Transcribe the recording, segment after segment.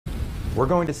We're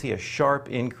going to see a sharp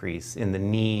increase in the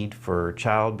need for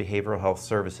child behavioral health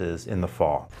services in the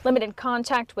fall. Limited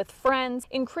contact with friends,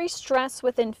 increased stress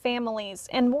within families,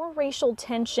 and more racial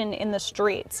tension in the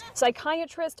streets.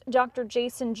 Psychiatrist Dr.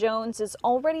 Jason Jones is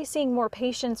already seeing more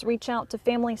patients reach out to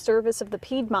Family Service of the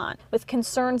Piedmont with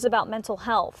concerns about mental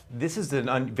health. This is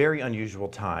a very unusual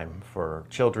time for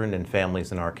children and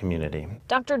families in our community.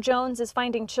 Dr. Jones is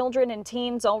finding children and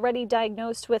teens already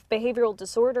diagnosed with behavioral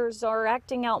disorders are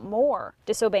acting out more,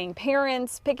 disobeying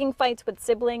parents, picking fights with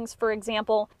siblings, for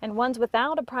example, and ones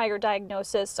without a prior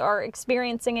diagnosis are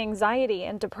experiencing anxiety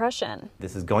and depression.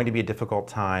 This is going to be a difficult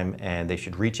time, and they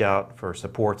should reach out for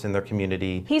supports in their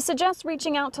community. He suggests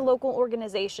reaching out to local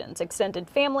organizations, extended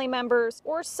family members,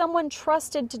 or someone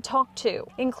trusted to talk to,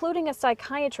 including a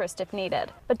psychiatrist if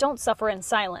needed. But don't suffer in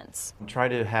silence. Try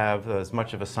to have as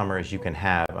much of a summer as you can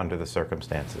have under the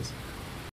circumstances.